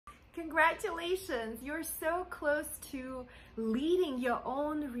Congratulations, you're so close to leading your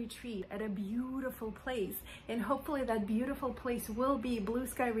own retreat at a beautiful place. And hopefully that beautiful place will be Blue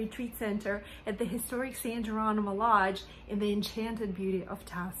Sky Retreat Center at the historic San Geronimo Lodge in the enchanted beauty of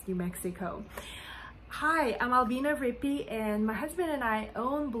Taos, New Mexico. Hi, I'm Albina Rippey, and my husband and I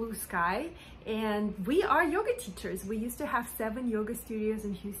own Blue Sky, and we are yoga teachers. We used to have 7 yoga studios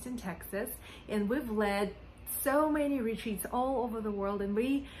in Houston, Texas, and we've led so many retreats all over the world, and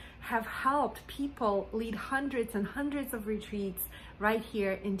we have helped people lead hundreds and hundreds of retreats right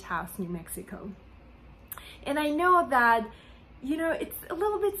here in Taos, New Mexico. And I know that, you know, it's a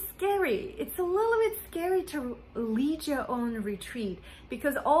little bit scary. It's a little bit scary to lead your own retreat,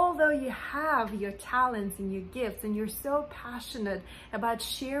 because although you have your talents and your gifts and you're so passionate about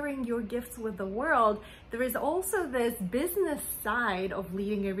sharing your gifts with the world, there is also this business side of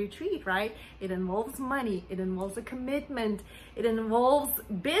leading a retreat, right? It involves money, it involves a commitment, it involves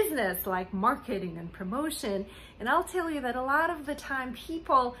business like marketing and promotion. And I'll tell you that a lot of the time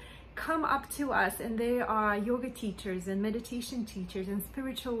people come up to us and they are yoga teachers and meditation teachers and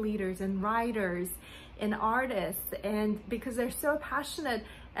spiritual leaders and writers and artists, and because they're so passionate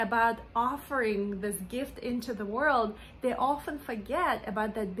about offering this gift into the world, they often forget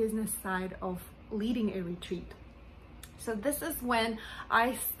about that business side of leading a retreat. So this is when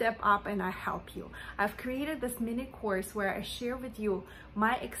I step up and I help you. I've created this mini course where I share with you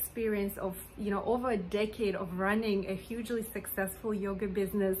my experience of, over a decade of running a hugely successful yoga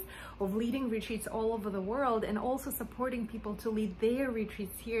business, of leading retreats all over the world, and also supporting people to lead their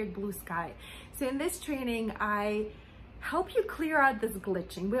retreats here at Blue Sky. So in this training, I help you clear out this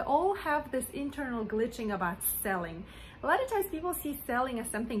glitching. We all have this internal glitching about selling. A lot of times people see selling as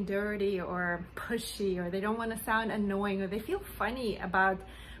something dirty or pushy, or they don't want to sound annoying, or they feel funny about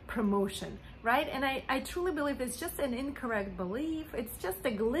promotion, right? And I truly believe it's just an incorrect belief. It's just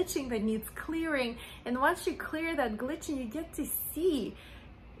a glitching that needs clearing. And once you clear that glitching, you get to see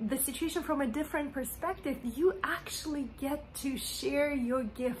the situation from a different perspective. You actually get to share your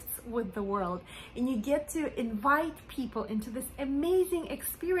gifts with the world, and you get to invite people into this amazing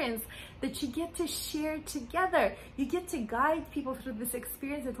experience that you get to share together. You get to guide people through this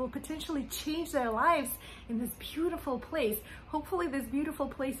experience that will potentially change their lives in this beautiful place. Hopefully this beautiful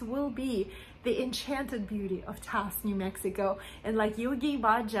place will be the enchanted beauty of Taos, New Mexico. And like Yogi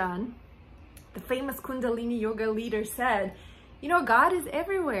Bhajan, the famous Kundalini yoga leader, said, God is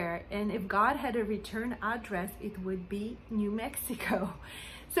everywhere, and if God had a return address, it would be New Mexico.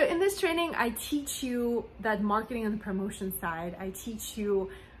 So in this training, I teach you that marketing and promotion side. I teach you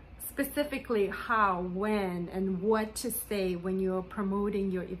specifically how, when, and what to say when you're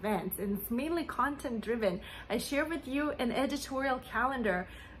promoting your events. And it's mainly content driven. I share with you an editorial calendar.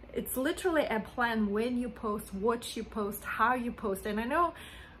 It's literally a plan: when you post, what you post, how you post. And I know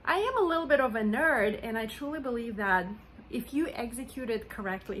I am a little bit of a nerd, and I truly believe that if you execute it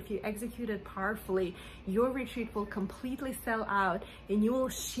correctly, if you execute it powerfully, your retreat will completely sell out, and you will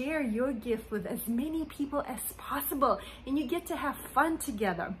share your gift with as many people as possible, and you get to have fun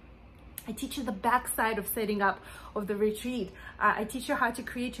together. I teach you the backside of setting up of the retreat. I teach you how to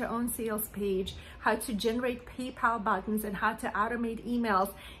create your own sales page, how to generate PayPal buttons, and how to automate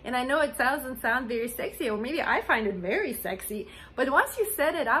emails. And I know it doesn't sound very sexy, or maybe I find it very sexy, but once you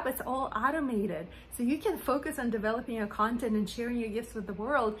set it up, it's all automated. So you can focus on developing your content and sharing your gifts with the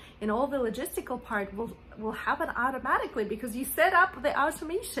world, and all the logistical part will happen automatically because you set up the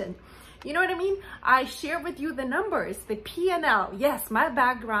automation. You know what I mean? I share with you the numbers, the P&L. Yes, my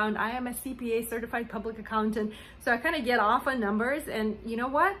background, I am a CPA, certified public accountant, so I kind of get off on numbers. And you know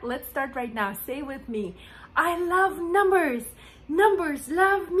what? Let's start right now. Say with me, I love numbers. Numbers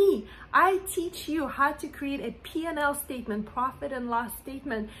love me. I teach you how to create a P&L statement, profit and loss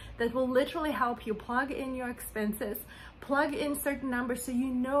statement, that will literally help you plug in your expenses, plug in certain numbers so you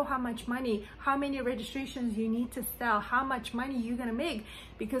know how much money, how many registrations you need to sell, how much money you're gonna make.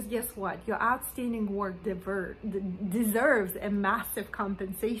 Because guess what? Your outstanding work deserves a massive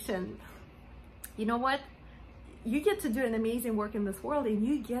compensation. You know what? You get to do an amazing work in this world, and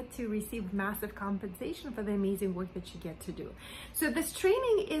you get to receive massive compensation for the amazing work that you get to do. So this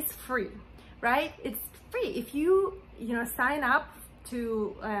training is free, right? It's free. If you sign up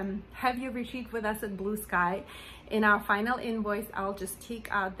to have your retreat with us at Blue Sky, in our final invoice, I'll just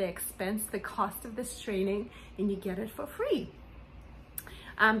take out the expense, the cost of this training, and you get it for free.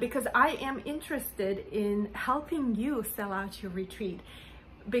 Because I am interested in helping you sell out your retreat,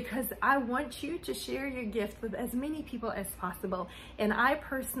 because I want you to share your gift with as many people as possible. And I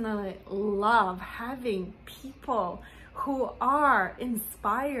personally love having people who are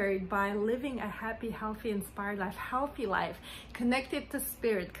inspired by living a happy, healthy, inspired life, healthy life, connected to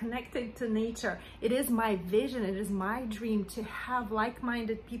spirit, connected to nature. It is my vision, it is my dream to have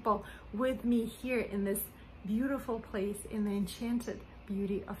like-minded people with me here in this beautiful place in the enchanted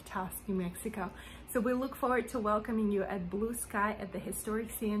beauty of Taos, New Mexico. So we look forward to welcoming you at Blue Sky at the historic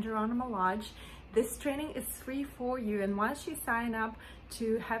San Geronimo Lodge. This training is free for you, and once you sign up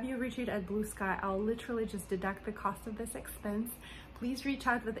to have your retreat at Blue Sky, I'll literally just deduct the cost of this expense. Please reach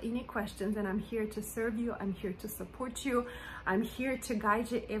out with any questions, and I'm here to serve you. I'm here to support you. I'm here to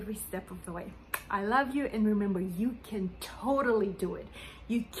guide you every step of the way. I love you, and remember, you can totally do it.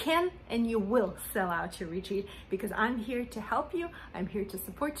 You can and you will sell out your retreat, because I'm here to help you. I'm here to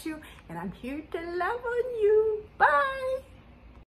support you, and I'm here to love on you. Bye.